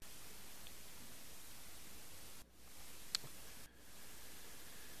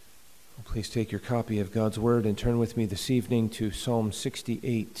Please take your copy of God's Word and turn with me this evening to Psalm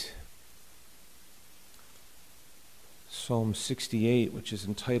 68. Psalm 68, which is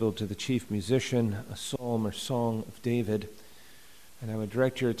entitled To the Chief Musician, a psalm or song of David. And I would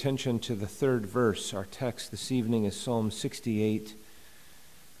direct your attention to the third verse. Our text this evening is Psalm 68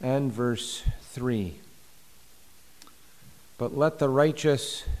 and verse 3. But let the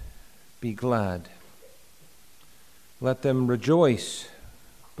righteous be glad. Let them rejoice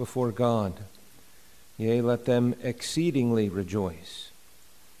before God. Yea, let them exceedingly rejoice.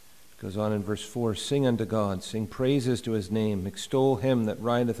 It goes on in verse 4, Sing unto God, sing praises to his name, extol him that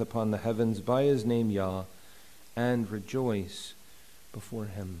rideth upon the heavens by his name Yah, and rejoice before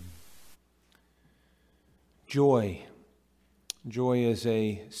him. Joy. Joy is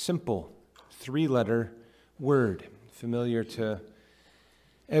a simple three-letter word, familiar to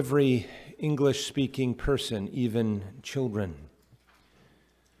every English-speaking person, even children.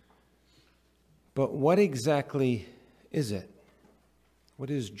 But what exactly is it? What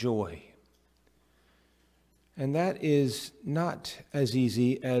is joy? And that is not as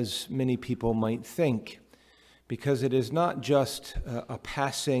easy as many people might think, because it is not just a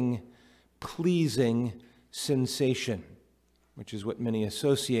passing, pleasing sensation, which is what many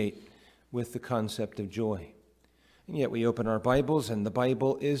associate with the concept of joy. And yet we open our Bibles, and the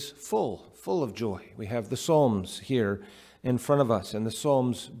Bible is full of joy. We have the Psalms here in front of us, and the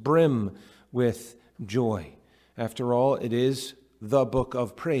Psalms brim with joy. After all, it is the book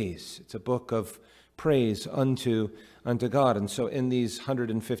of praise. It's a book of praise unto God. And so in these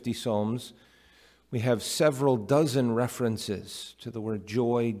 150 Psalms, we have several dozen references to the word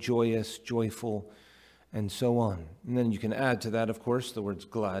joy, joyous, joyful, and so on. And then you can add to that, of course, the words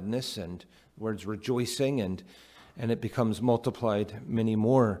gladness and the words rejoicing, and it becomes multiplied many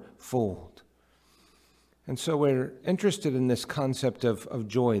more fold. And so we're interested in this concept of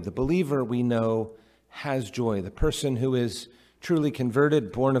joy. The believer, we know, has joy. The person who is truly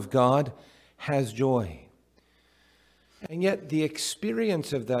converted, born of God, has joy. And yet the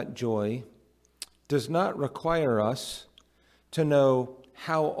experience of that joy does not require us to know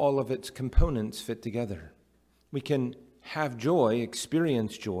how all of its components fit together. We can have joy,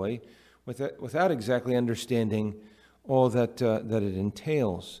 experience joy, without exactly understanding all that it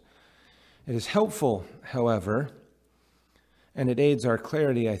entails. It is helpful, however, and it aids our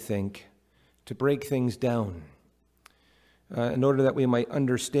clarity, I think, to break things down in order that we might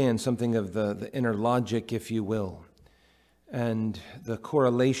understand something of the inner logic, if you will, and the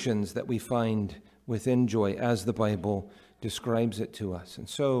correlations that we find within joy as the Bible describes it to us. And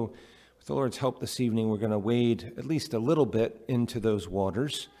so, with the Lord's help this evening, we're going to wade at least a little bit into those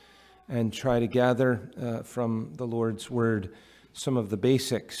waters and try to gather from the Lord's Word some of the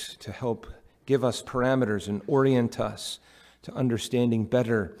basics to help give us parameters and orient us to understanding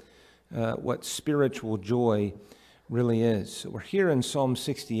better what spiritual joy really is. So we're here in Psalm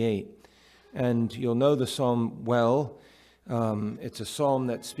 68, and you'll know the psalm well. It's a psalm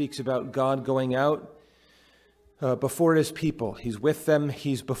that speaks about God going out before his people. He's with them,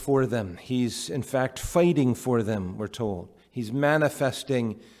 he's before them. He's, in fact, fighting for them, we're told. He's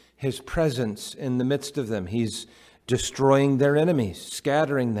manifesting his presence in the midst of them. He's destroying their enemies,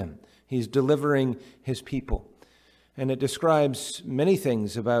 scattering them. He's delivering his people. And it describes many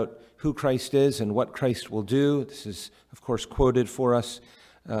things about who Christ is and what Christ will do. This is, of course, quoted for us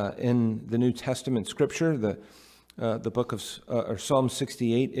in the New Testament scripture. The book of Psalm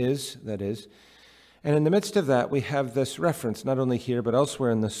 68 is. And in the midst of that, we have this reference, not only here but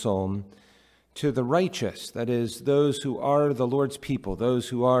elsewhere in the psalm, to the righteous, that is, those who are the Lord's people, those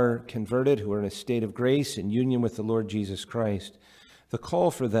who are converted, who are in a state of grace in union with the Lord Jesus Christ, the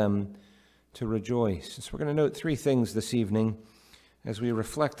call for them to rejoice. So we're going to note three things this evening as we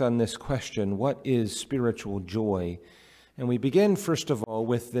reflect on this question, what is spiritual joy? And we begin, first of all,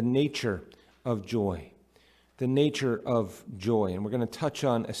 with the nature of joy. The nature of joy. And we're going to touch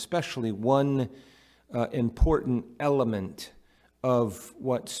on especially one important element of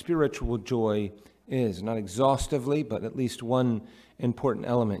what spiritual joy is. Not exhaustively, but at least one important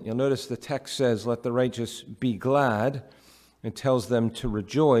element. You'll notice the text says, let the righteous be glad. It tells them to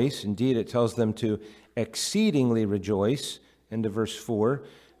rejoice. Indeed, it tells them to exceedingly rejoice. Into verse 4,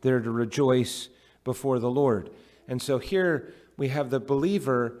 they're to rejoice before the Lord. And so here we have the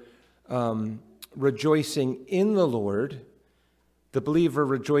believer rejoicing in the Lord, the believer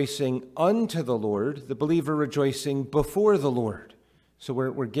rejoicing unto the Lord, the believer rejoicing before the Lord. So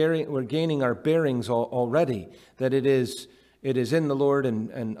we're gaining our bearings already, that it is in the Lord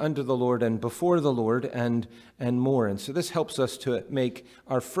and unto the Lord and before the Lord and more. And so this helps us to make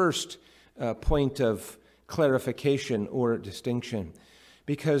our first point of clarification or distinction.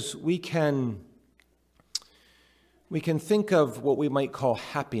 because we can think of what we might call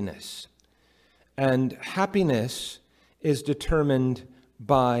happiness. And happiness is determined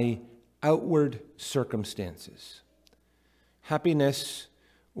by outward circumstances. Happiness,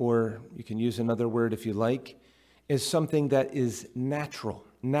 or you can use another word if you like, is something that is natural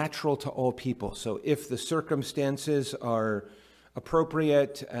to all people. So if the circumstances are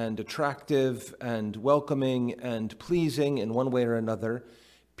appropriate and attractive and welcoming and pleasing in one way or another,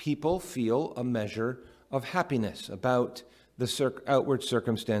 people feel a measure of happiness about the outward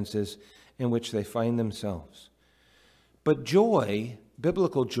circumstances in which they find themselves. But joy,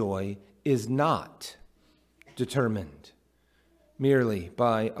 biblical joy, is not determined merely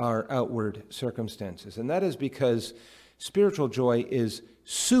by our outward circumstances. And that is because spiritual joy is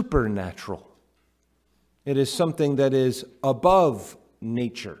supernatural. It is something that is above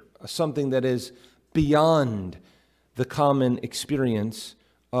nature, something that is beyond the common experience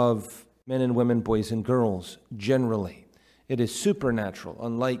of men and women, boys and girls, generally. It is supernatural,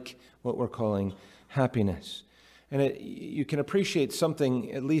 unlike what we're calling happiness. And you can appreciate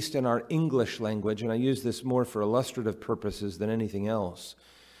something, at least in our English language, and I use this more for illustrative purposes than anything else,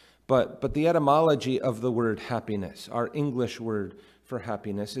 but the etymology of the word happiness, our English word for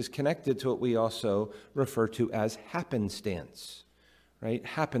happiness, is connected to what we also refer to as happenstance, right?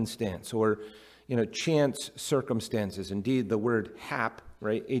 Happenstance, or chance circumstances. Indeed, the word hap,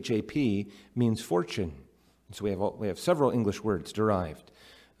 right, H-A-P, means fortune. So we have several English words derived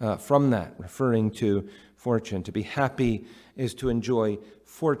from that, referring to fortune. To be happy is to enjoy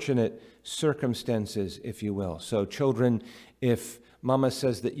fortunate circumstances, if you will. So children, if mama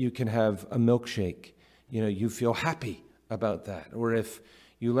says that you can have a milkshake, you feel happy about that. Or if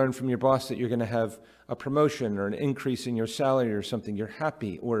you learn from your boss that you're going to have a promotion or an increase in your salary or something, you're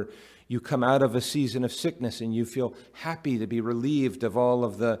happy. Or you come out of a season of sickness and you feel happy to be relieved of all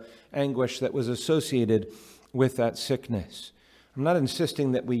of the anguish that was associated with that sickness. I'm not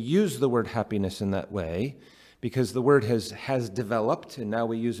insisting that we use the word happiness in that way, because the word has developed, and now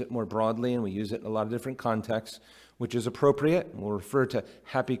we use it more broadly, and we use it in a lot of different contexts, which is appropriate. We'll refer to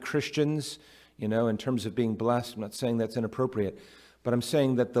happy Christians, in terms of being blessed. I'm not saying that's inappropriate, but I'm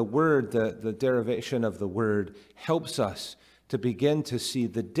saying that the word, the derivation of the word, helps us to begin to see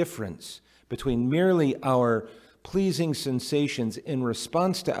the difference between merely our pleasing sensations in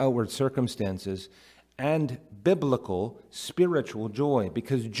response to outward circumstances and biblical spiritual joy,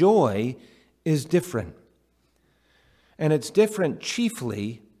 because joy is different. And it's different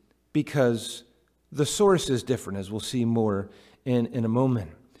chiefly because the source is different, as we'll see more in a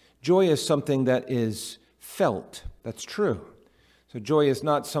moment. Joy is something that is felt. That's true. So joy is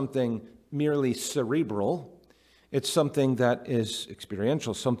not something merely cerebral. It's something that is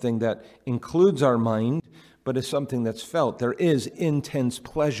experiential, something that includes our mind, but is something that's felt. There is intense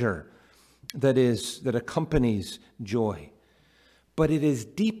pleasure that accompanies joy. But it is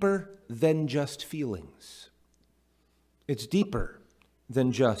deeper than just feelings. It's deeper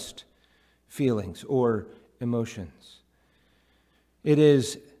than just feelings or emotions. It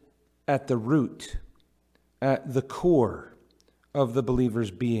is at the root, at the core of the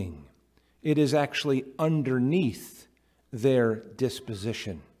believer's being. It is actually underneath their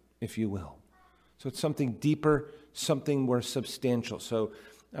disposition, if you will. So it's something deeper, something more substantial. So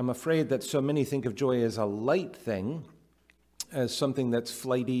I'm afraid that so many think of joy as a light thing, as something that's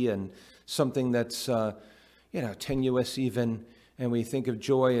flighty and something that's, tenuous even, and we think of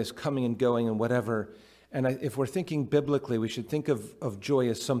joy as coming and going and whatever. And if we're thinking biblically, we should think of joy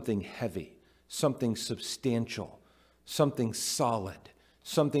as something heavy, something substantial, something solid,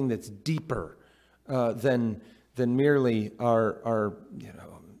 something that's deeper than merely our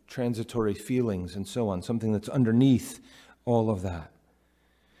transitory feelings and so on, something that's underneath all of that.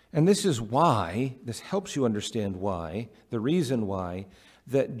 And this is why, this helps you understand why, the reason why,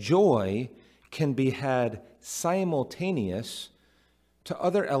 that joy can be had simultaneous to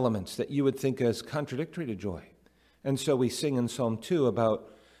other elements that you would think as contradictory to joy. And so we sing in Psalm 2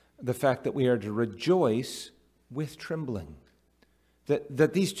 about the fact that we are to rejoice with trembling.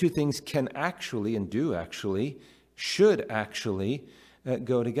 That these two things can actually, and do actually, should actually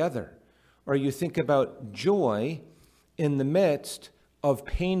go together. Or you think about joy in the midst of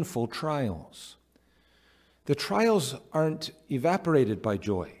painful trials. The trials aren't evaporated by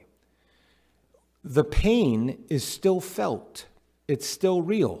joy. The pain is still felt. It's still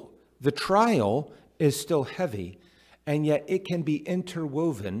real. The trial is still heavy, and yet it can be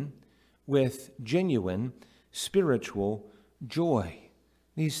interwoven with genuine spiritual joy.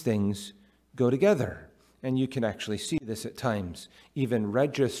 These things go together, and you can actually see this at times, even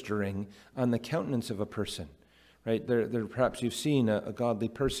registering on the countenance of a person, right? They're perhaps you've seen a godly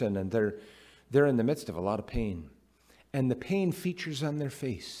person, and they're in the midst of a lot of pain. And the pain features on their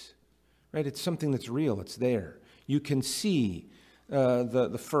face, right? It's something that's real. It's there. You can see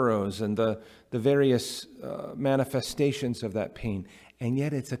the furrows and the various manifestations of that pain, and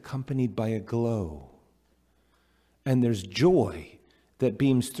yet it's accompanied by a glow. And there's joy that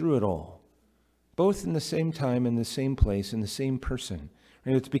beams through it all, both in the same time, in the same place, in the same person.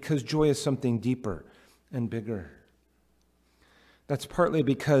 And it's because joy is something deeper and bigger. That's partly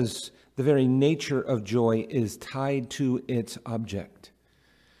because the very nature of joy is tied to its object.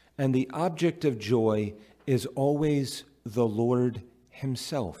 And the object of joy is always the Lord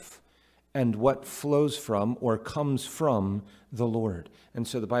himself and what flows from or comes from the Lord. And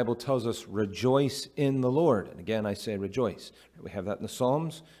so the Bible tells us, rejoice in the Lord. And again, I say rejoice. We have that in the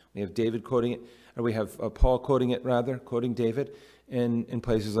Psalms. We have David quoting it, or we have Paul quoting it, quoting David in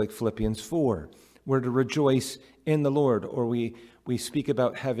places like Philippians 4. We're to rejoice in the Lord, or we speak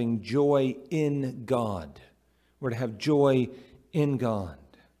about having joy in God. We're to have joy in God.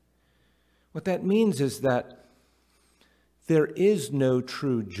 What that means is that there is no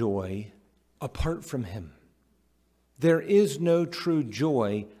true joy apart from him. There is no true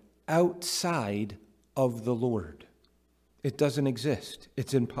joy outside of the Lord. It doesn't exist.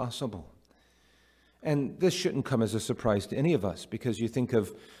 It's impossible. And this shouldn't come as a surprise to any of us, because you think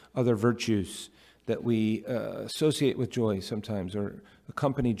of other virtues that we associate with joy sometimes, or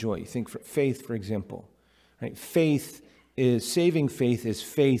accompany joy. You think faith, for example. Right? Saving faith is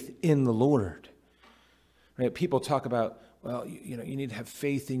faith in the Lord. Right? People talk about, well, you need to have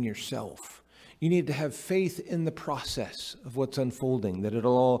faith in yourself. You need to have faith in the process of what's unfolding, that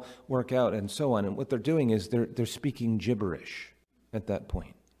it'll all work out and so on. And what they're doing is they're speaking gibberish at that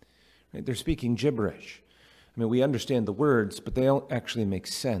point. Right? They're speaking gibberish. I mean, we understand the words, but they don't actually make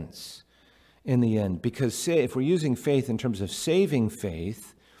sense in the end. Because if we're using faith in terms of saving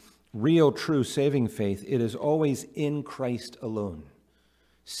faith, real, true saving faith, it is always in Christ alone.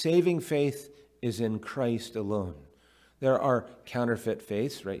 Saving faith is in Christ alone. There are counterfeit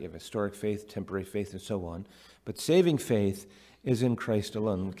faiths, right? You have historic faith, temporary faith, and so on. But saving faith is in Christ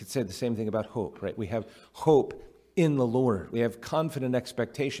alone. We could say the same thing about hope, right? We have hope in the Lord. We have confident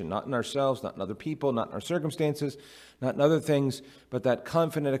expectation, not in ourselves, not in other people, not in our circumstances, not in other things, but that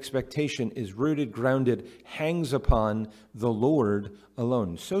confident expectation is rooted, grounded, hangs upon the Lord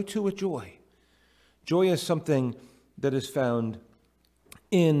alone. So too with joy. Joy is something that is found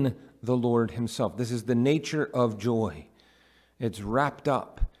in the Lord himself. This is the nature of joy. It's wrapped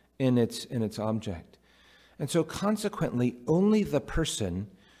up in its object. And so consequently, only the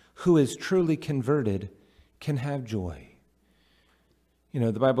person who is truly converted can have joy.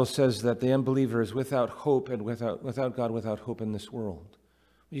 The Bible says that the unbeliever is without hope and without God, without hope in this world.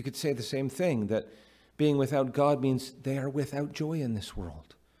 You could say the same thing, that being without God means they are without joy in this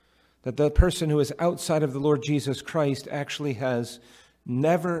world. That the person who is outside of the Lord Jesus Christ actually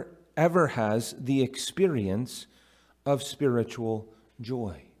never ever has the experience of spiritual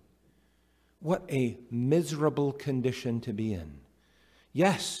joy. What a miserable condition to be in.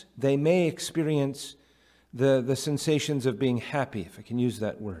 Yes, they may experience the sensations of being happy, if I can use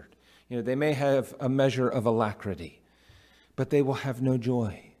that word. They may have a measure of alacrity, but they will have no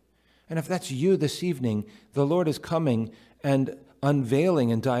joy. And if that's you this evening, the Lord is coming and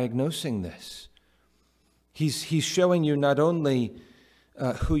unveiling and diagnosing this. He's showing you not only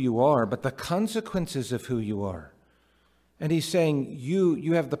who you are, but the consequences of who you are. And he's saying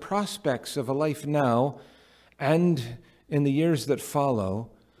you have the prospects of a life now and in the years that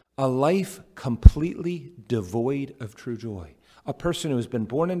follow, a life completely devoid of true joy. A person who has been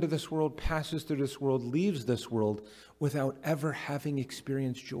born into this world, passes through this world, leaves this world without ever having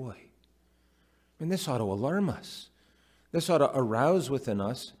experienced joy. And this ought to alarm us. This ought to arouse within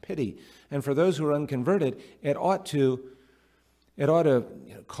us pity. And for those who are unconverted, it ought to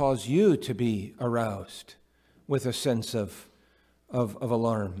cause you to be aroused with a sense of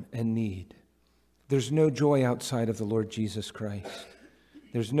alarm and need. There's no joy outside of the Lord Jesus Christ.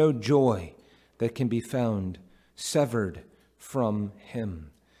 There's no joy that can be found severed from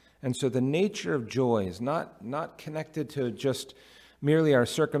him. And so the nature of joy is not connected to just merely our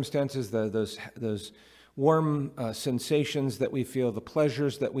circumstances, those warm sensations that we feel, the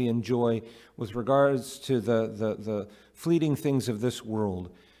pleasures that we enjoy with regards to the fleeting things of this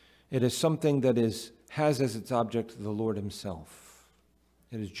world. It is something that has as its object the Lord himself.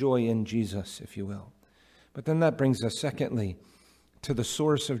 It is joy in Jesus, if you will. But then that brings us, secondly, to the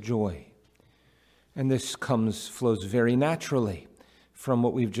source of joy. And this flows very naturally from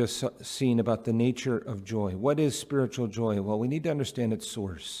what we've just seen about the nature of joy. What is spiritual joy? Well, we need to understand its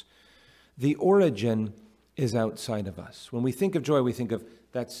source. The origin is outside of us. When we think of joy, we think of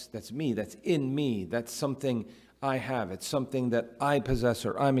that's me, that's in me, that's something I have, it's something that I possess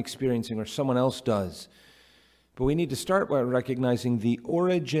or I'm experiencing or someone else does. But we need to start by recognizing the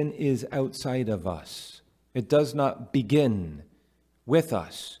origin is outside of us. It does not begin with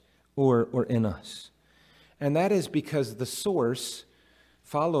us or in us. And that is because the source,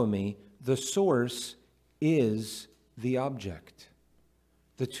 follow me, the source is the object.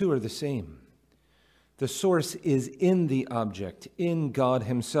 The two are the same. The source is in the object, in God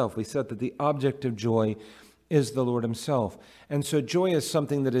himself. We said that the object of joy is the Lord himself. And so joy is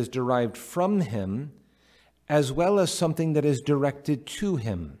something that is derived from him, as well as something that is directed to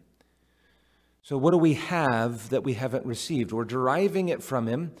him. So what do we have that we haven't received? We're deriving it from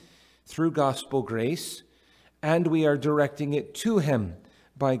him through gospel grace, and we are directing it to him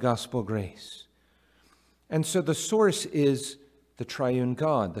by gospel grace. And so the source is the triune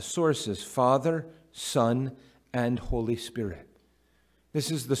God. The source is Father, Son, and Holy Spirit.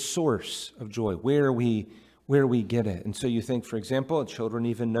 This is the source of joy, where we get it. And so you think, for example, children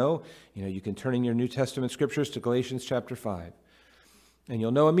even know, you can turn in your New Testament scriptures to Galatians chapter 5. And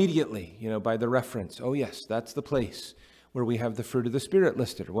you'll know immediately, by the reference, oh yes, that's the place where we have the fruit of the Spirit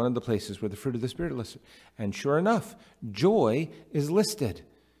listed, or one of the places where the fruit of the Spirit is listed. And sure enough, joy is listed.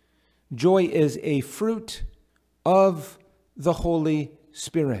 Joy is a fruit of the Holy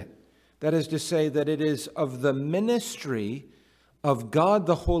Spirit. That is to say that it is of the ministry of God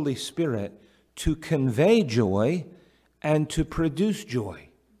the Holy Spirit to convey joy and to produce joy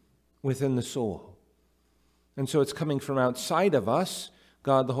within the soul. And so it's coming from outside of us.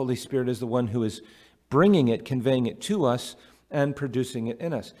 God the Holy Spirit is the one who is bringing it, conveying it to us, and producing it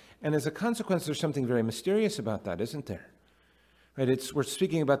in us. And as a consequence, there's something very mysterious about that, isn't there? Right? We're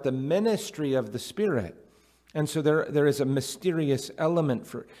speaking about the ministry of the Spirit. And so there is a mysterious element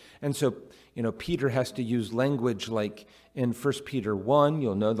for, and so, Peter has to use language like in 1 Peter 1,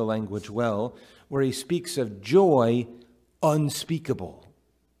 you'll know the language well, where he speaks of joy unspeakable.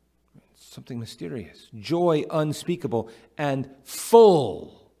 Something mysterious. Joy unspeakable and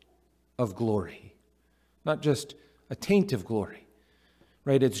full of glory. Not just a taint of glory,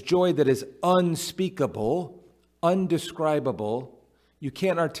 right? It's joy that is unspeakable, undescribable. You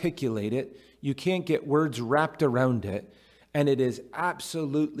can't articulate it. You can't get words wrapped around it. And it is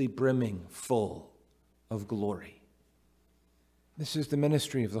absolutely brimming full of glory. This is the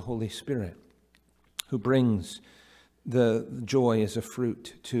ministry of the Holy Spirit, who brings the joy as a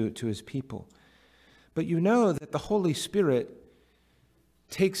fruit to his people. But you know that the Holy Spirit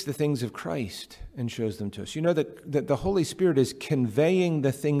takes the things of Christ and shows them to us. You know that the Holy Spirit is conveying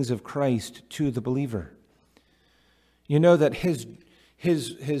the things of Christ to the believer. You know that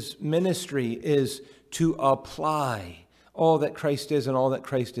his ministry is to apply all that Christ is and all that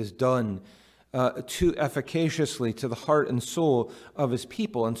Christ has done too efficaciously to the heart and soul of his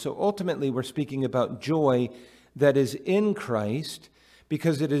people. And so ultimately we're speaking about joy that is in Christ,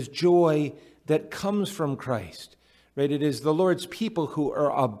 because it is joy that comes from Christ. Right? It is the Lord's people who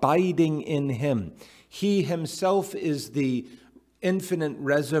are abiding in him. He himself is the infinite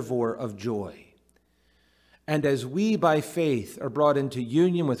reservoir of joy. And as we by faith are brought into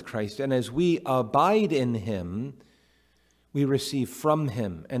union with Christ, and as we abide in him, we receive from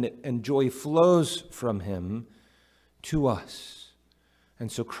him, and joy flows from him to us.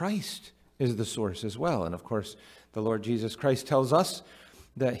 And so Christ is the source as well. And of course, the Lord Jesus Christ tells us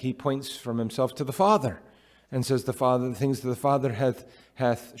that he points from himself to the Father and says, the things that the Father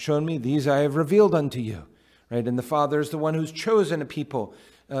hath shown me, these I have revealed unto you. Right? And the Father is the one who's chosen a people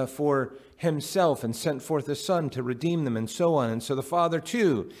for himself and sent forth his Son to redeem them, and so on. And so the Father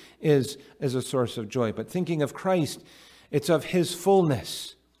too is a source of joy. But thinking of Christ, it's of his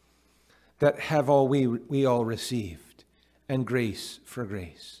fullness that have all we all received, and grace for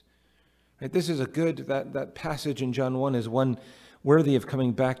grace. Right? This is a good, that passage in John 1 is one worthy of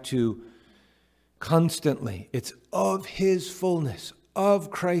coming back to constantly. It's of his fullness, of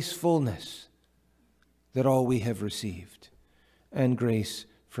Christ's fullness, that all we have received, and grace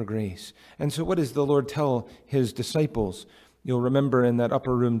for grace. And so what does the Lord tell his disciples? You'll remember in that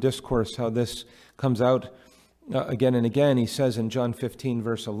upper room discourse how this comes out again and again. He says in John 15,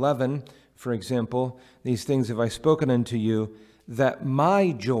 verse 11, for example, these things have I spoken unto you, that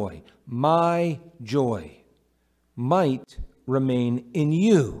my joy might remain in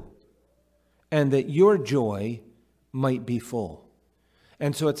you, and that your joy might be full.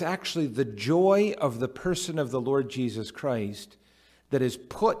 And so it's actually the joy of the person of the Lord Jesus Christ that is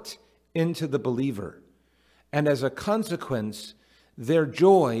put into the believer. And as a consequence, their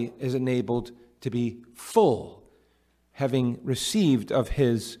joy is enabled to be full, having received of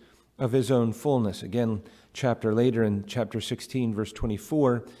his of his own fullness. Again, chapter later in chapter 16, verse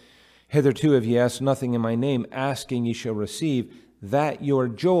 24, hitherto have ye asked nothing in my name, asking ye shall receive, that your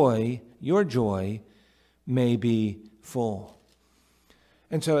joy may be full.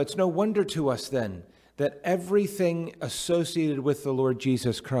 And so it's no wonder to us then that everything associated with the Lord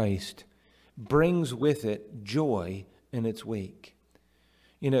Jesus Christ brings with it joy in its wake.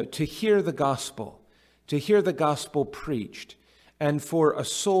 To hear the gospel preached, and for a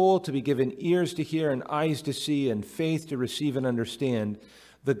soul to be given ears to hear and eyes to see and faith to receive and understand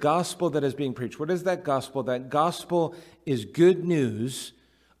the gospel that is being preached. What is that gospel? That gospel is good news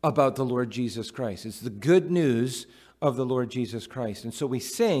about the Lord Jesus Christ. It's the good news of the Lord Jesus Christ. And so we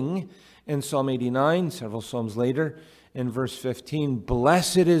sing in Psalm 89, several psalms later, in verse 15,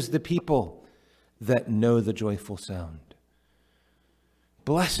 blessed is the people that know the joyful sound.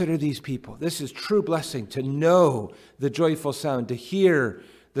 Blessed are these people. This is true blessing, to know the joyful sound, to hear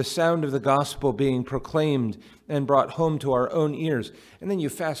the sound of the gospel being proclaimed and brought home to our own ears. And then you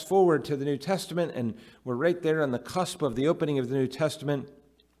fast forward to the New Testament, and we're right there on the cusp of the opening of the New Testament.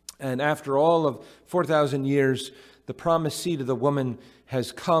 And after all of 4,000 years, the promised seed of the woman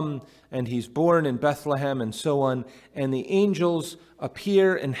has come, and he's born in Bethlehem and so on. And the angels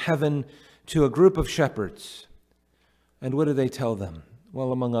appear in heaven to a group of shepherds. And what do they tell them?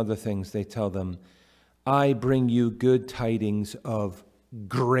 Well, among other things, they tell them, I bring you good tidings of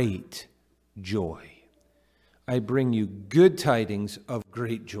great joy. I bring you good tidings of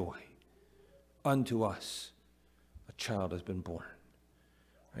great joy. Unto us a child has been born.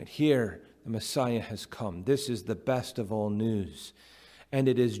 Right here, the Messiah has come. This is the best of all news. And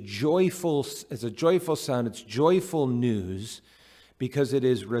it is joyful, it's a joyful sound, it's joyful news because it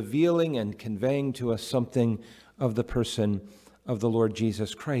is revealing and conveying to us something of the person of the Lord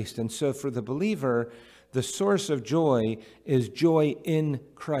Jesus Christ. And so for the believer, the source of joy is joy in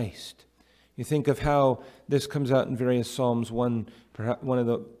Christ. You think of how this comes out in various Psalms. One of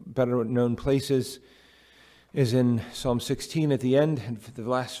the better known places is in Psalm 16 at the end, and the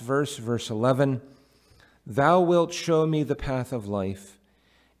last verse, verse 11. Thou wilt show me the path of life.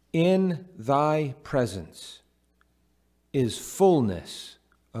 In thy presence is fullness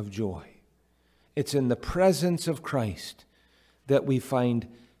of joy. It's in the presence of Christ that we find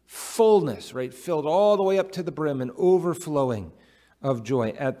fullness, right? Filled all the way up to the brim and overflowing of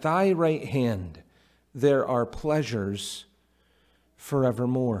joy. At thy right hand, there are pleasures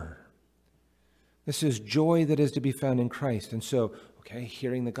forevermore. This is joy that is to be found in Christ. And so,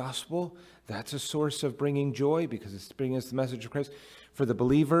 hearing the gospel, that's a source of bringing joy because it's bringing us the message of Christ. For the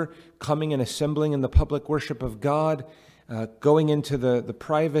believer, coming and assembling in the public worship of God, going into the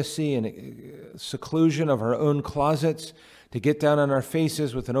privacy and seclusion of our own closets, to get down on our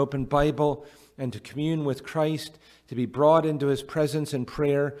faces with an open Bible and to commune with Christ, to be brought into his presence in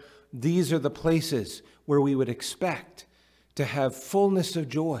prayer. These are the places where we would expect to have fullness of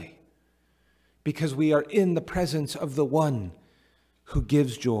joy because we are in the presence of the one who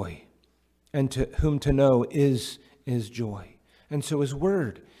gives joy and to whom to know is joy. And so his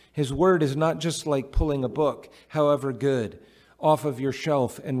word is not just like pulling a book, however good, off of your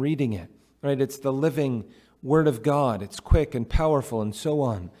shelf and reading it, right? It's the living Word of God. It's quick and powerful and so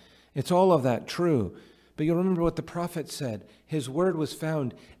on. It's all of that true. But you'll remember what the prophet said. His word was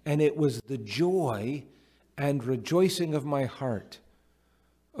found, and it was the joy and rejoicing of my heart,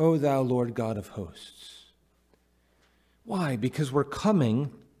 O thou Lord God of hosts. Why? Because we're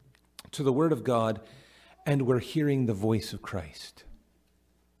coming to the Word of God, and we're hearing the voice of Christ.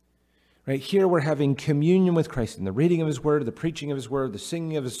 Right here we're having communion with Christ in the reading of his word, the preaching of his word, the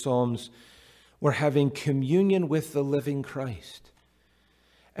singing of his psalms. We're having communion with the living Christ.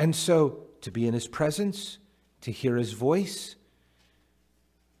 And so to be in his presence, to hear his voice,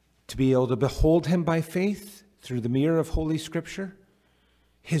 to be able to behold him by faith through the mirror of Holy Scripture,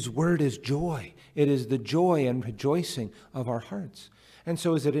 his word is joy. It is the joy and rejoicing of our hearts. And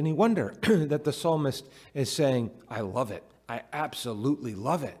so is it any wonder that the psalmist is saying, I love it. I absolutely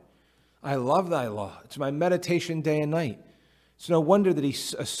love it. I love thy law. It's my meditation day and night. It's no wonder that he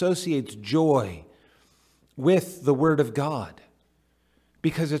associates joy with the Word of God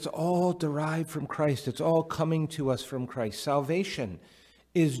because it's all derived from Christ. It's all coming to us from Christ. Salvation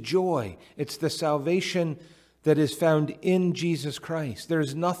is joy. It's the salvation that is found in Jesus Christ. There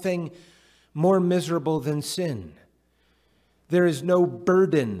is nothing more miserable than sin. There is no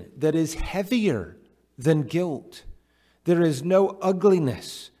burden that is heavier than guilt. There is no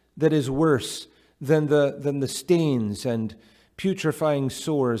ugliness that is worse than the stains and putrefying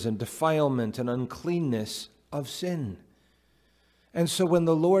sores and defilement and uncleanness of sin. And so when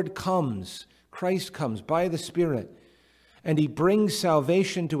the Lord comes, Christ comes by the Spirit, and he brings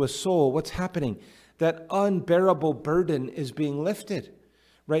salvation to a soul, what's happening? That unbearable burden is being lifted,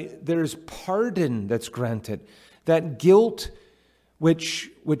 right? There's pardon that's granted. That guilt which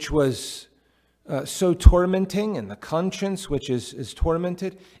was so tormenting, and the conscience which is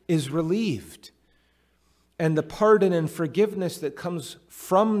tormented, is relieved. And the pardon and forgiveness that comes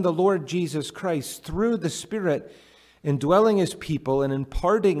from the Lord Jesus Christ through the Spirit indwelling his people and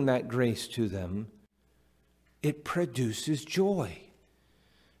imparting that grace to them, it produces joy.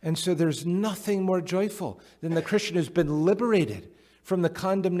 And so there's nothing more joyful than the Christian who's been liberated from the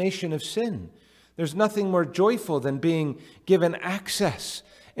condemnation of sin. There's nothing more joyful than being given access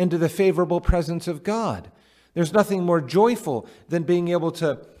into the favorable presence of God. There's nothing more joyful than being able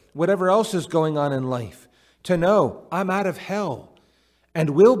to, whatever else is going on in life, to know I'm out of hell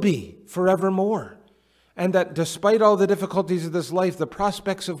and will be forevermore. And that despite all the difficulties of this life, the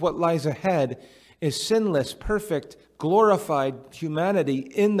prospects of what lies ahead is sinless, perfect, glorified humanity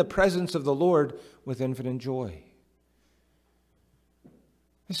in the presence of the Lord with infinite joy.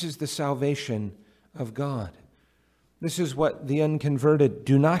 This is the salvation of God. This is what the unconverted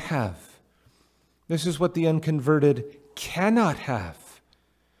do not have. This is what the unconverted cannot have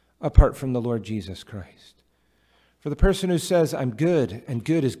apart from the Lord Jesus Christ. For the person who says, I'm good, and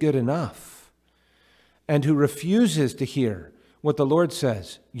good is good enough, and who refuses to hear what the Lord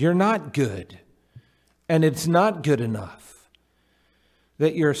says, you're not good, and it's not good enough,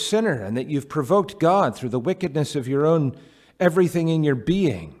 that you're a sinner, and that you've provoked God through the wickedness of your own everything in your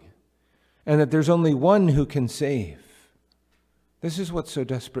being, and that there's only one who can save. This is what's so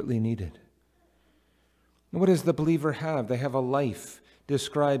desperately needed. And what does the believer have? They have a life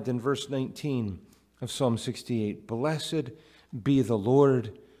described in verse 19 of Psalm 68. Blessed be the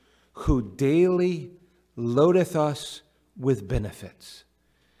Lord, who daily loadeth us with benefits,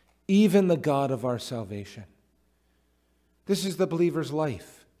 even the God of our salvation. This is the believer's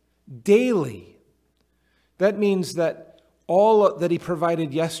life. Daily. That means that all that he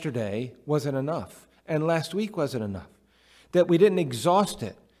provided yesterday wasn't enough, and last week wasn't enough. That we didn't exhaust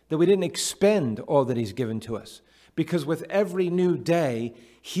it, that we didn't expend all that he's given to us. Because with every new day,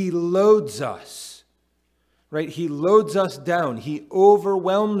 he loads us, right? He loads us down. He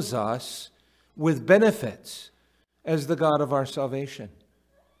overwhelms us with benefits as the God of our salvation.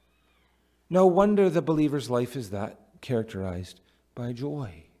 No wonder the believer's life is that characterized by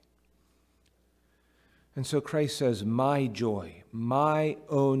joy. And so Christ says, my joy, my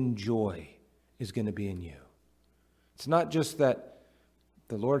own joy is going to be in you. It's not just that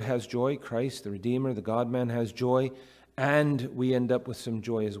the Lord has joy, Christ, the Redeemer, the God-man has joy, and we end up with some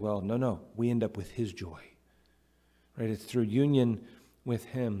joy as well. No, we end up with his joy. Right? It's through union with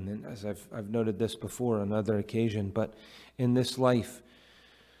him. And as I've noted this before on another occasion, but in this life,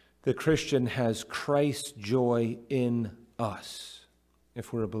 the Christian has Christ's joy in us,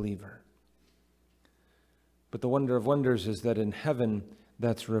 if we're a believer. But the wonder of wonders is that in heaven,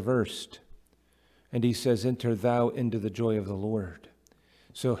 that's reversed. And he says, enter thou into the joy of the Lord.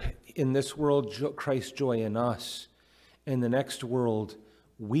 So in this world, Christ's joy in us. In the next world,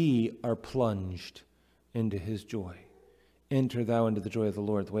 we are plunged into his joy. Enter thou into the joy of the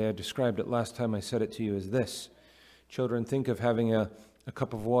Lord. The way I described it last time I said it to you is this. Children, think of having a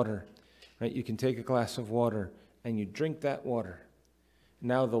cup of water. Right? You can take a glass of water and you drink that water.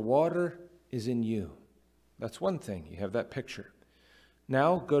 Now the water is in you. That's one thing. You have that picture.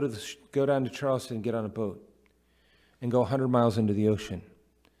 Now go down to Charleston and get on a boat and go 100 miles into the ocean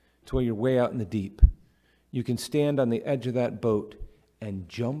to where you're way out in the deep. You can stand on the edge of that boat and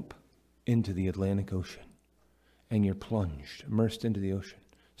jump into the Atlantic Ocean. And you're plunged, immersed into the ocean,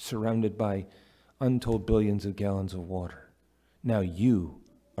 surrounded by untold billions of gallons of water. Now you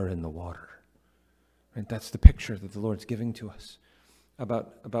are in the water. Right? That's the picture that the Lord's giving to us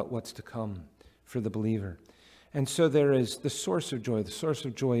about what's to come for the believer. And so there is the source of joy. The source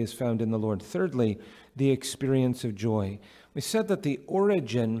of joy is found in the Lord. Thirdly, the experience of joy. We said that the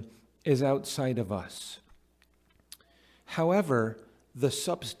origin is outside of us. However, the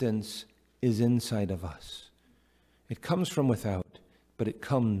substance is inside of us. It comes from without, but it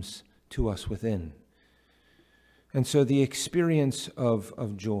comes to us within. And so the experience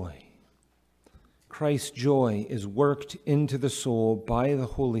of joy. Christ's joy is worked into the soul by the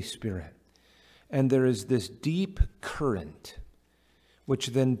Holy Spirit. And there is this deep current, which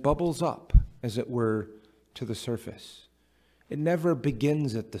then bubbles up, as it were, to the surface. It never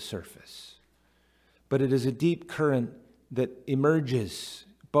begins at the surface, but it is a deep current that emerges,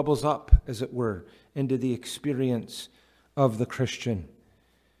 bubbles up, as it were, into the experience of the Christian.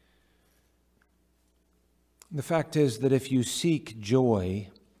 The fact is that if you seek joy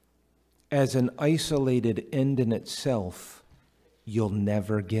as an isolated end in itself, you'll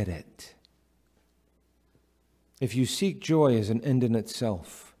never get it. If you seek joy as an end in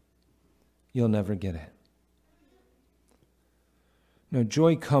itself, you'll never get it. No,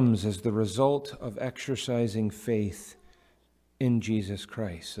 joy comes as the result of exercising faith in Jesus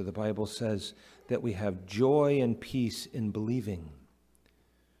Christ. So the Bible says that we have joy and peace in believing.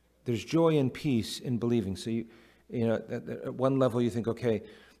 There's joy and peace in believing. So you know, at one level you think, okay,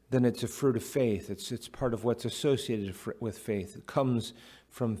 then it's a fruit of faith. It's part of what's associated with faith. It comes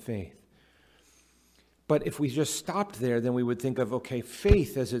from faith. But if we just stopped there, then we would think of, okay,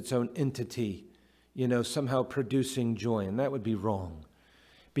 faith as its own entity, somehow producing joy, and that would be wrong.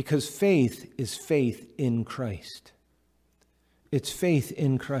 Because faith is faith in Christ. It's faith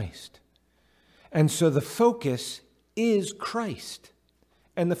in Christ. And so the focus is Christ.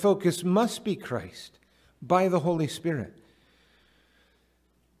 And the focus must be Christ by the Holy Spirit.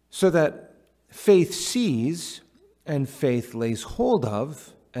 So that faith sees, and faith lays hold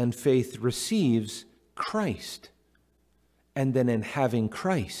of, and faith receives Christ. And then in having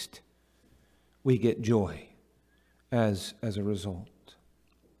Christ, we get joy as a result.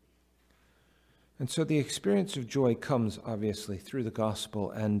 And so the experience of joy comes, obviously, through the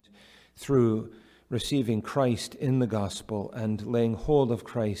gospel and through receiving Christ in the gospel and laying hold of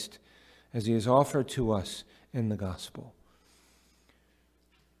Christ as he is offered to us in the gospel.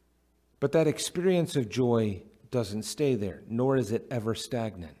 But that experience of joy doesn't stay there, nor is it ever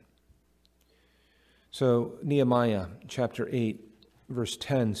stagnant. So Nehemiah chapter 8, verse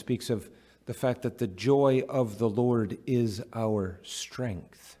 10 speaks of the fact that the joy of the Lord is our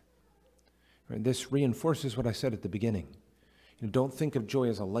strength. Right? This reinforces what I said at the beginning. Don't think of joy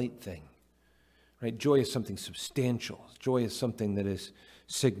as a light thing. Right? Joy is something substantial. Joy is something that is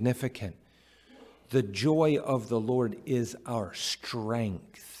significant. The joy of the Lord is our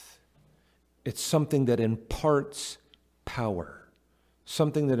strength. It's something that imparts power,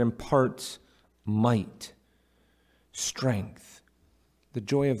 something that imparts might, strength. The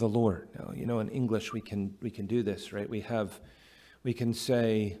joy of the Lord. Now, in English we can do this, right? We can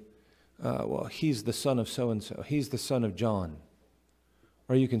say, well, he's the son of so-and-so. He's the son of John.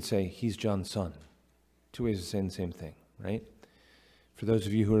 Or you can say, he's John's son. Two ways of saying the same thing, right? For those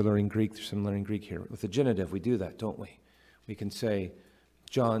of you who are learning Greek, there's some learning Greek here. With the genitive, we do that, don't we? We can say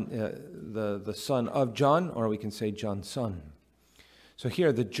John, the son of John, or we can say John's son. So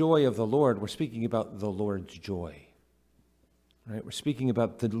here, the joy of the Lord, we're speaking about the Lord's joy. Right? We're speaking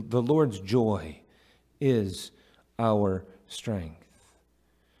about the Lord's joy is our strength.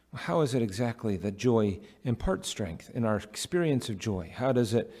 How is it exactly that joy imparts strength in our experience of joy? How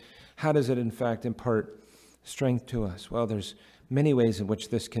does it in fact impart strength to us? Well, there's many ways in which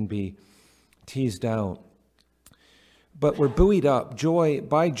this can be teased out. But we're buoyed up.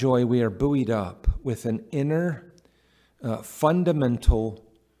 By joy, we are buoyed up with an inner, fundamental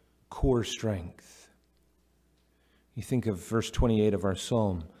core strength. You think of verse 28 of our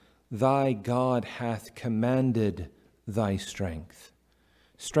psalm. Thy God hath commanded thy strength.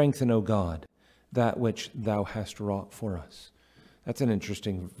 Strengthen, O God, that which thou hast wrought for us. That's an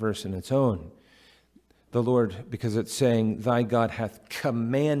interesting verse in its own. The Lord, because it's saying, thy God hath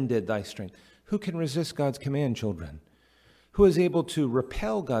commanded thy strength. Who can resist God's command, children? Who is able to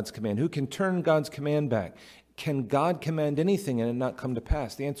repel God's command? Who can turn God's command back? Can God command anything and it not come to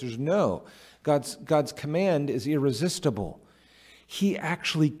pass? The answer is no. God's command is irresistible. He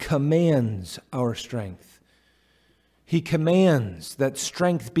actually commands our strength. He commands that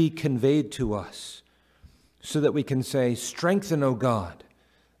strength be conveyed to us so that we can say, strengthen, O God,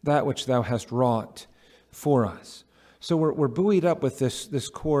 that which thou hast wrought for us. So we're buoyed up with this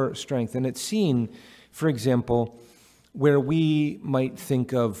core strength. And it's seen, for example, where we might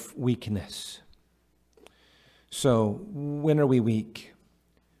think of weakness. So when are we weak?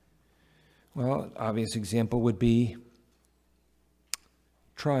 Well, an obvious example would be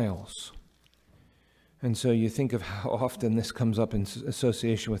trials. And so you think of how often this comes up in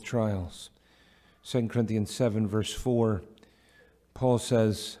association with trials. 2 Corinthians 7, verse 4, Paul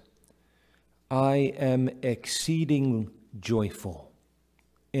says, I am exceeding joyful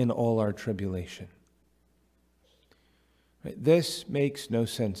in all our tribulation. Right? This makes no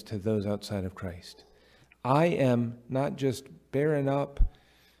sense to those outside of Christ. I am not just bearing up,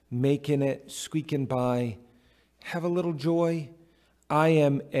 making it, squeaking by, have a little joy. I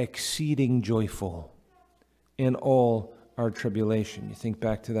am exceeding joyful in all our tribulation. You think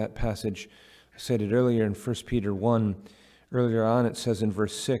back to that passage I cited earlier in 1 Peter 1. Earlier on it says in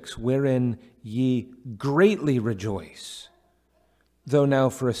verse 6, wherein ye greatly rejoice, though now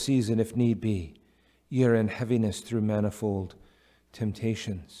for a season, if need be, ye are in heaviness through manifold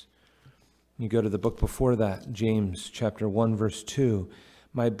temptations. You go to the book before that, James chapter 1, verse 2.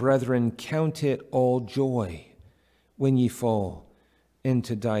 My brethren, count it all joy when ye fall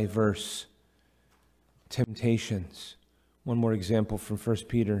into diverse temptations. One more example from 1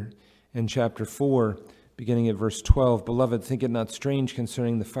 Peter in chapter 4, beginning at verse 12. Beloved, think it not strange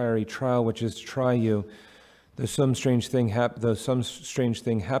concerning the fiery trial which is to try you, though some strange thing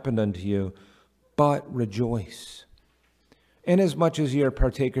happened unto you, but rejoice, inasmuch as ye are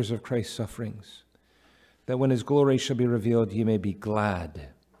partakers of Christ's sufferings, that when his glory shall be revealed, ye may be glad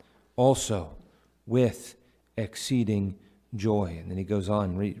also with exceeding joy. And then he goes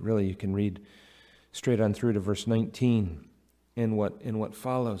on. Really, you can read straight on through to verse 19 in what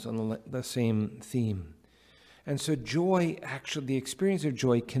follows on the same theme. And so joy, actually, the experience of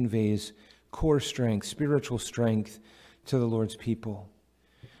joy conveys core strength, spiritual strength to the Lord's people.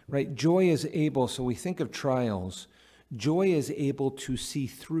 Right? Joy is able, so we think of trials, joy is able to see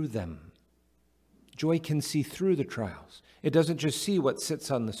through them. Joy can see through the trials. It doesn't just see what sits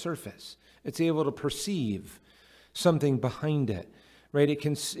on the surface. It's able to perceive something behind it. Right? It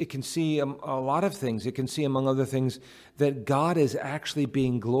can see a lot of things. It can see, among other things, that God is actually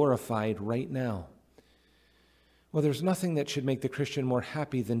being glorified right now. Well, there's nothing that should make the Christian more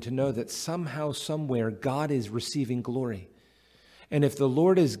happy than to know that somehow, somewhere, God is receiving glory. And if the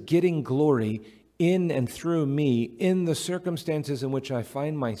Lord is getting glory in and through me, in the circumstances in which I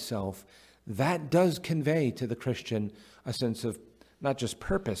find myself, that does convey to the Christian a sense of not just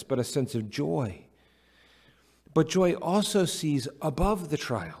purpose, but a sense of joy. But joy also sees above the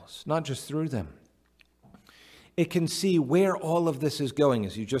trials, not just through them. It can see where all of this is going,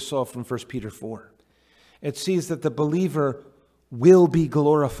 as you just saw from 1 Peter 4. It sees that the believer will be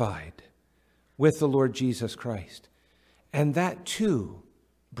glorified with the Lord Jesus Christ. And that too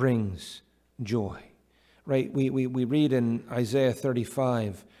brings joy. Right? We read in Isaiah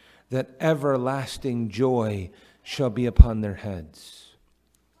 35 that everlasting joy shall be upon their heads.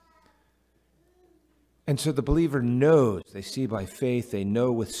 And so the believer knows, they see by faith, they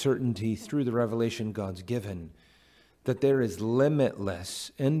know with certainty through the revelation God's given, that there is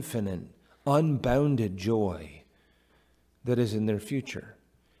limitless, infinite, unbounded joy that is in their future.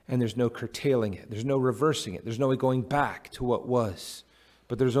 And there's no curtailing it. There's no reversing it. There's no going back to what was.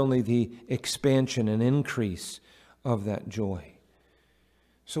 But there's only the expansion and increase of that joy.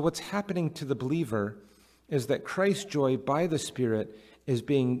 So what's happening to the believer is that Christ's joy by the Spirit is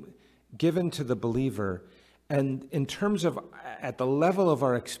being given to the believer. And in terms of, at the level of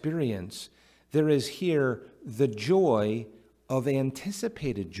our experience, there is here the joy of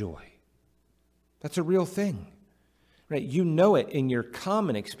anticipated joy. That's a real thing, right? You know it in your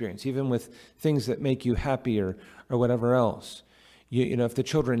common experience, even with things that make you happy or whatever else. You know, if the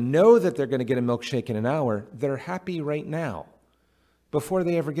children know that they're going to get a milkshake in an hour, they're happy right now before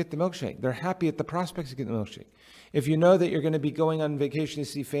they ever get the milkshake. They're happy at the prospects of getting the milkshake. If you know that you're going to be going on vacation to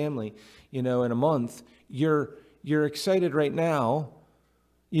see family, in a month, you're excited right now,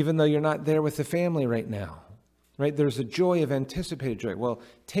 even though you're not there with the family right now. Right? There's a joy of anticipated joy. Well,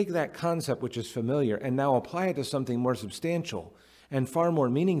 take that concept, which is familiar, and now apply it to something more substantial and far more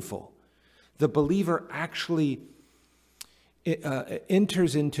meaningful. The believer actually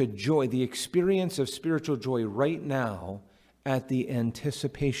enters into joy, the experience of spiritual joy right now at the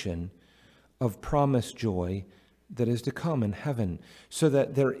anticipation of promised joy that is to come in heaven, so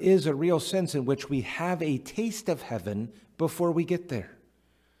that there is a real sense in which we have a taste of heaven before we get there.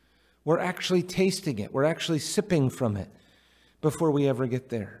 We're actually tasting it. We're actually sipping from it before we ever get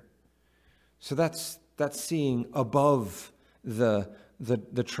there. So that's seeing above the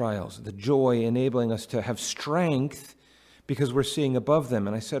trials, the joy enabling us to have strength because we're seeing above them.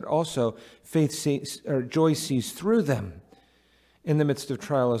 And I said also, joy sees through them in the midst of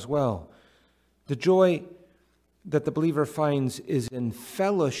trial as well. The joy that the believer finds is in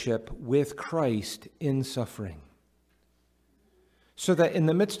fellowship with Christ in suffering. So that in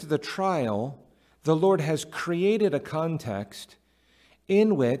the midst of the trial, the Lord has created a context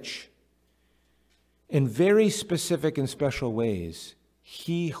in which, in very specific and special ways,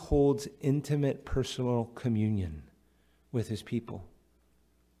 He holds intimate personal communion with His people.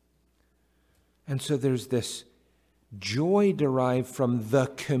 And so there's this joy derived from the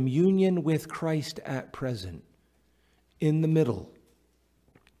communion with Christ at present, in the middle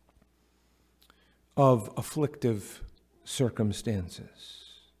of afflictive circumstances.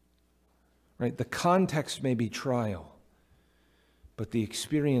 Right? The context may be trial, but the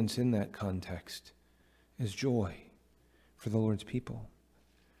experience in that context is joy for the Lord's people.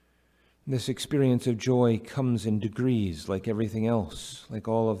 This experience of joy comes in degrees, like everything else, like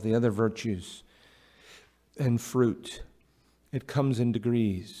all of the other virtues and fruit. It comes in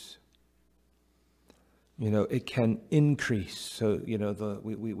degrees. It can increase. So,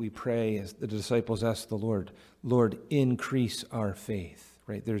 we pray as the disciples ask the Lord, Lord, increase our faith,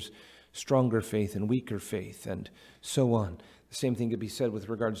 right? There's stronger faith and weaker faith and so on. The same thing could be said with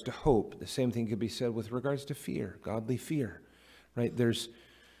regards to hope. The same thing could be said with regards to fear, godly fear, right?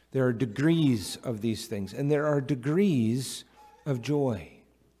 There are degrees of these things, and there are degrees of joy.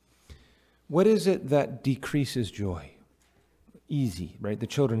 What is it that decreases joy? Easy, right? The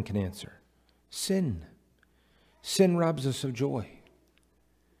children can answer. Sin. Sin robs us of joy.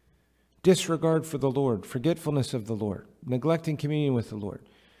 Disregard for the Lord, forgetfulness of the Lord, neglecting communion with the Lord,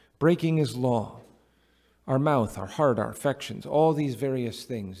 breaking his law, our mouth, our heart, our affections, all these various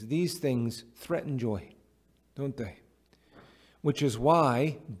things. These things threaten joy, don't they? Which is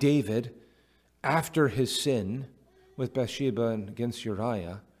why David, after his sin with Bathsheba and against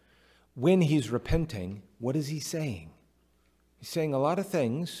Uriah, when he's repenting, what is he saying? He's saying a lot of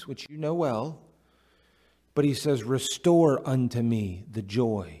things, which you know well, but he says, restore unto me the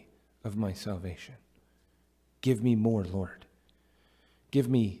joy of my salvation. Give me more, Lord. Give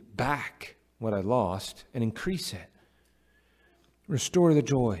me back what I lost and increase it. Restore the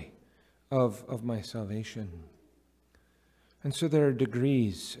joy of my salvation. And so there are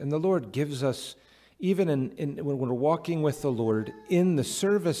degrees, and the Lord gives us, even when we're walking with the Lord, in the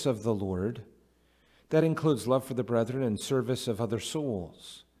service of the Lord, that includes love for the brethren and service of other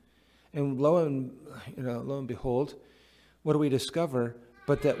souls. And lo and behold, what do we discover?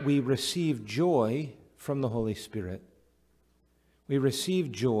 But that we receive joy from the Holy Spirit. We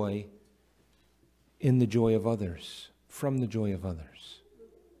receive joy in the joy of others, from the joy of others.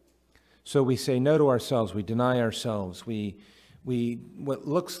 So we say no to ourselves, we deny ourselves, we what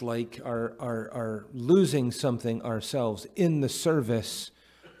looks like are losing something ourselves in the service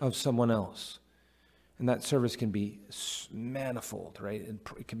of someone else. And that service can be manifold, right?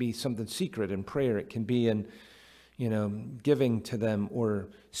 It can be something secret in prayer. It can be in, giving to them or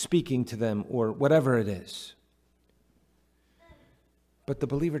speaking to them or whatever it is. But the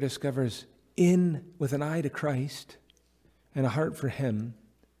believer discovers with an eye to Christ and a heart for him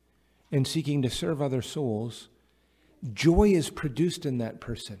and seeking to serve other souls, joy is produced in that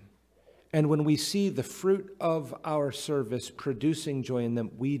person. And when we see the fruit of our service producing joy in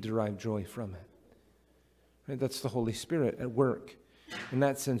them, we derive joy from it. Right? That's the Holy Spirit at work. In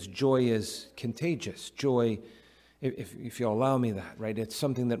that sense, joy is contagious. Joy, if you allow me that, right? It's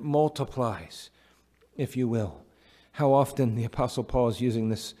something that multiplies, if you will. How often the Apostle Paul is using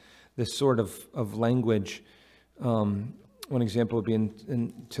this sort of language. One example would be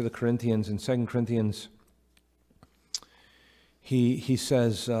to the Corinthians, in 2 Corinthians. He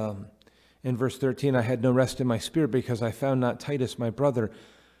says in verse 13, I had no rest in my spirit because I found not Titus my brother.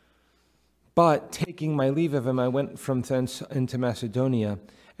 But taking my leave of him, I went from thence into Macedonia.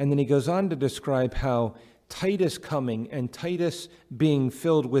 And then he goes on to describe how Titus coming and Titus being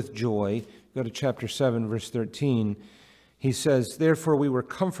filled with joy. Go to chapter 7, verse 13. He says, therefore we were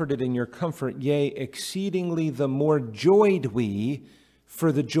comforted in your comfort, yea, exceedingly the more joyed we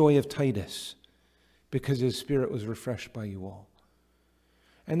for the joy of Titus, because his spirit was refreshed by you all.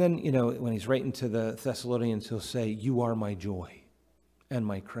 And then, when he's writing to the Thessalonians, he'll say, you are my joy and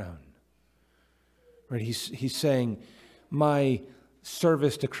my crown. Right? He's saying, my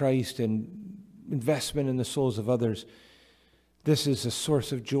service to Christ and investment in the souls of others, this is a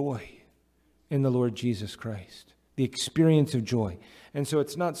source of joy in the Lord Jesus Christ, the experience of joy. And so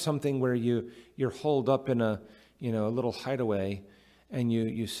it's not something where you're holed up in a little hideaway and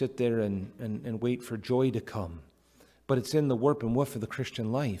you sit there and wait for joy to come. But it's in the warp and woof of the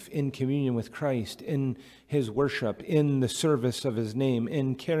Christian life, in communion with Christ, in his worship, in the service of his name,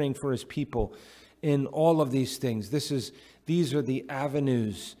 in caring for his people, in all of these things. These are the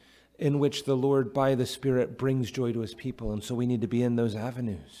avenues in which the Lord, by the Spirit, brings joy to his people. And so we need to be in those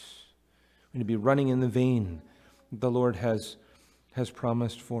avenues. We need to be running in the vein the Lord has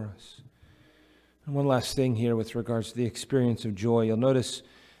promised for us. And one last thing here with regards to the experience of joy. You'll notice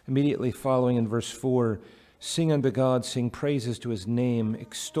immediately following in verse 4, sing unto God, sing praises to his name,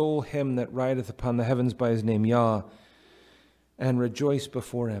 extol him that rideth upon the heavens by his name, Yah, and rejoice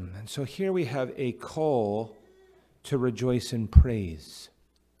before him. And so here we have a call to rejoice in praise.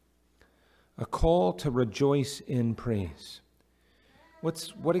 A call to rejoice in praise.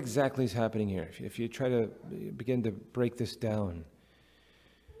 What exactly is happening here? If you try to begin to break this down,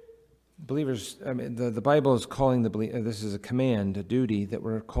 believers, the Bible is calling this is a command, a duty that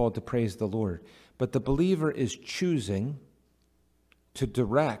we're called to praise the Lord. But the believer is choosing to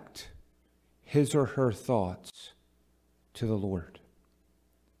direct his or her thoughts to the Lord.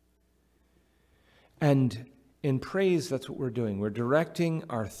 And in praise, that's what we're doing. We're directing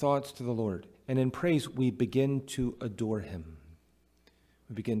our thoughts to the Lord. And in praise, we begin to adore him.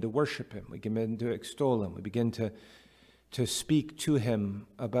 We begin to worship him. We begin to extol him. We begin to speak to him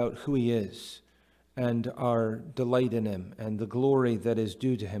about who he is and our delight in him and the glory that is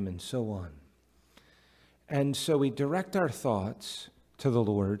due to him and so on. And so we direct our thoughts to the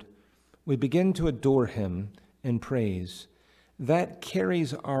Lord. We begin to adore him in praise. That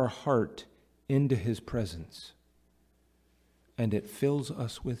carries our heart into his presence, and it fills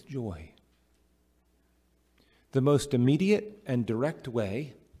us with joy. The most immediate and direct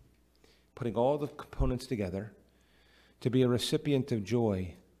way, putting all the components together, to be a recipient of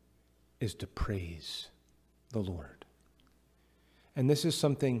joy is to praise the Lord. And this is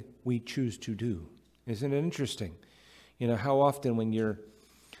something we choose to do. Isn't it interesting? You know, how often when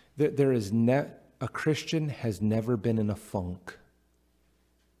a Christian has never been in a funk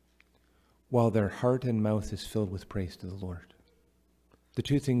while their heart and mouth is filled with praise to the Lord. The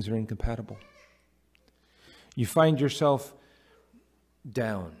two things are incompatible. You find yourself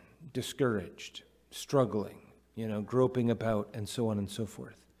down, discouraged, struggling, groping about, and so on and so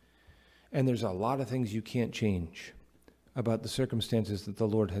forth. And there's a lot of things you can't change about the circumstances that the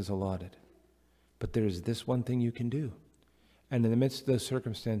Lord has allotted. But there's this one thing you can do. And in the midst of those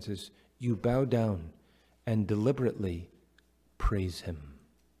circumstances, you bow down and deliberately praise him.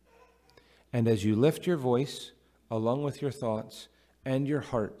 And as you lift your voice, along with your thoughts and your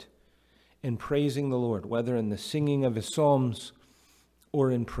heart, in praising the Lord, whether in the singing of his psalms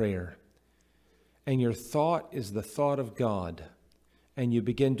or in prayer, and your thought is the thought of God, and you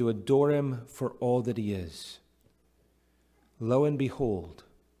begin to adore him for all that he is, lo and behold,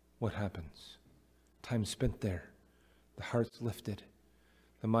 what happens? Time spent there, the heart's lifted,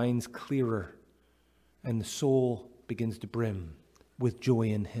 the mind's clearer, and the soul begins to brim with joy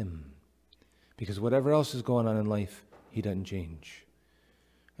in him. Because whatever else is going on in life, he doesn't change.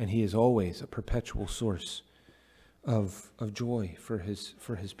 And he is always a perpetual source of joy for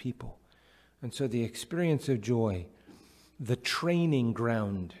his people. And so the experience of joy, the training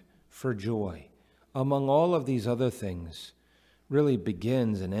ground for joy, among all of these other things, really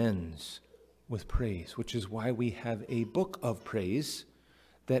begins and ends with praise, which is why we have a book of praise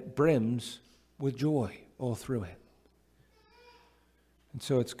that brims with joy all through it. And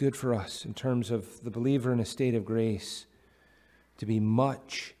so it's good for us in terms of the believer in a state of grace to be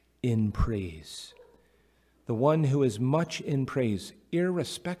much in praise. The one who is much in praise,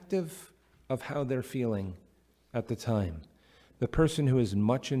 irrespective of how they're feeling at the time. The person who is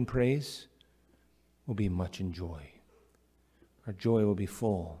much in praise will be much in joy. Our joy will be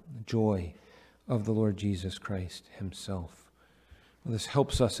full, the joy of the Lord Jesus Christ himself. Well, this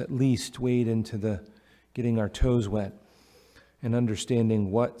helps us at least wade into the getting our toes wet and understanding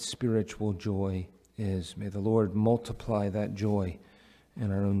what spiritual joy is. May the Lord multiply that joy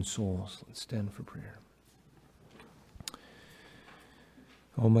in our own souls. Let's stand for prayer.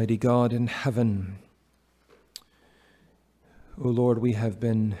 Almighty God in heaven, O Lord, we have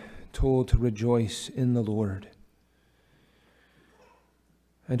been told to rejoice in the Lord.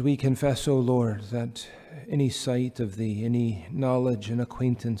 And we confess, O Lord, that any sight of Thee, any knowledge and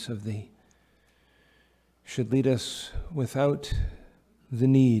acquaintance of Thee should lead us without the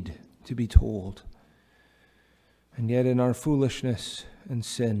need to be told. And yet in our foolishness and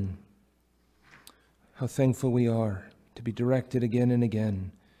sin, how thankful we are to be directed again and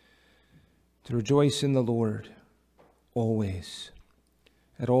again to rejoice in the Lord always,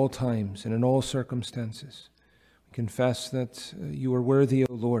 at all times and in all circumstances. We confess that you are worthy,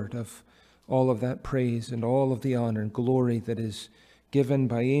 O Lord, of all of that praise and all of the honor and glory that is given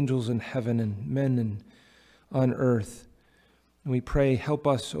by angels in heaven and men on earth. And we pray, help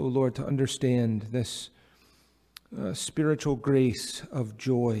us, O Lord, to understand this spiritual grace of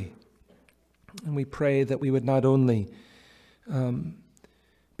joy. And we pray that we would not only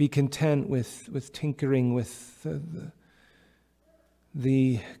be content with tinkering with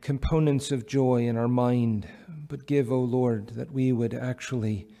the components of joy in our mind, but give, O Lord, that we would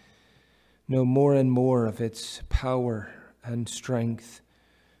actually know more and more of its power and strength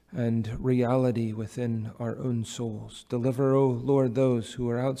and reality within our own souls. Deliver, O Lord, those who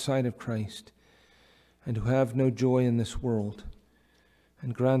are outside of Christ and who have no joy in this world,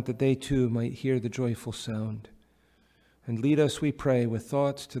 and grant that they too might hear the joyful sound. And lead us, we pray, with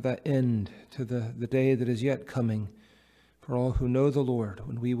thoughts to that end, to the day that is yet coming, for all who know the Lord,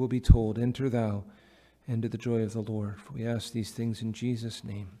 when we will be told, enter thou into the joy of the Lord. For we ask these things in Jesus'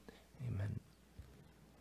 name. Amen.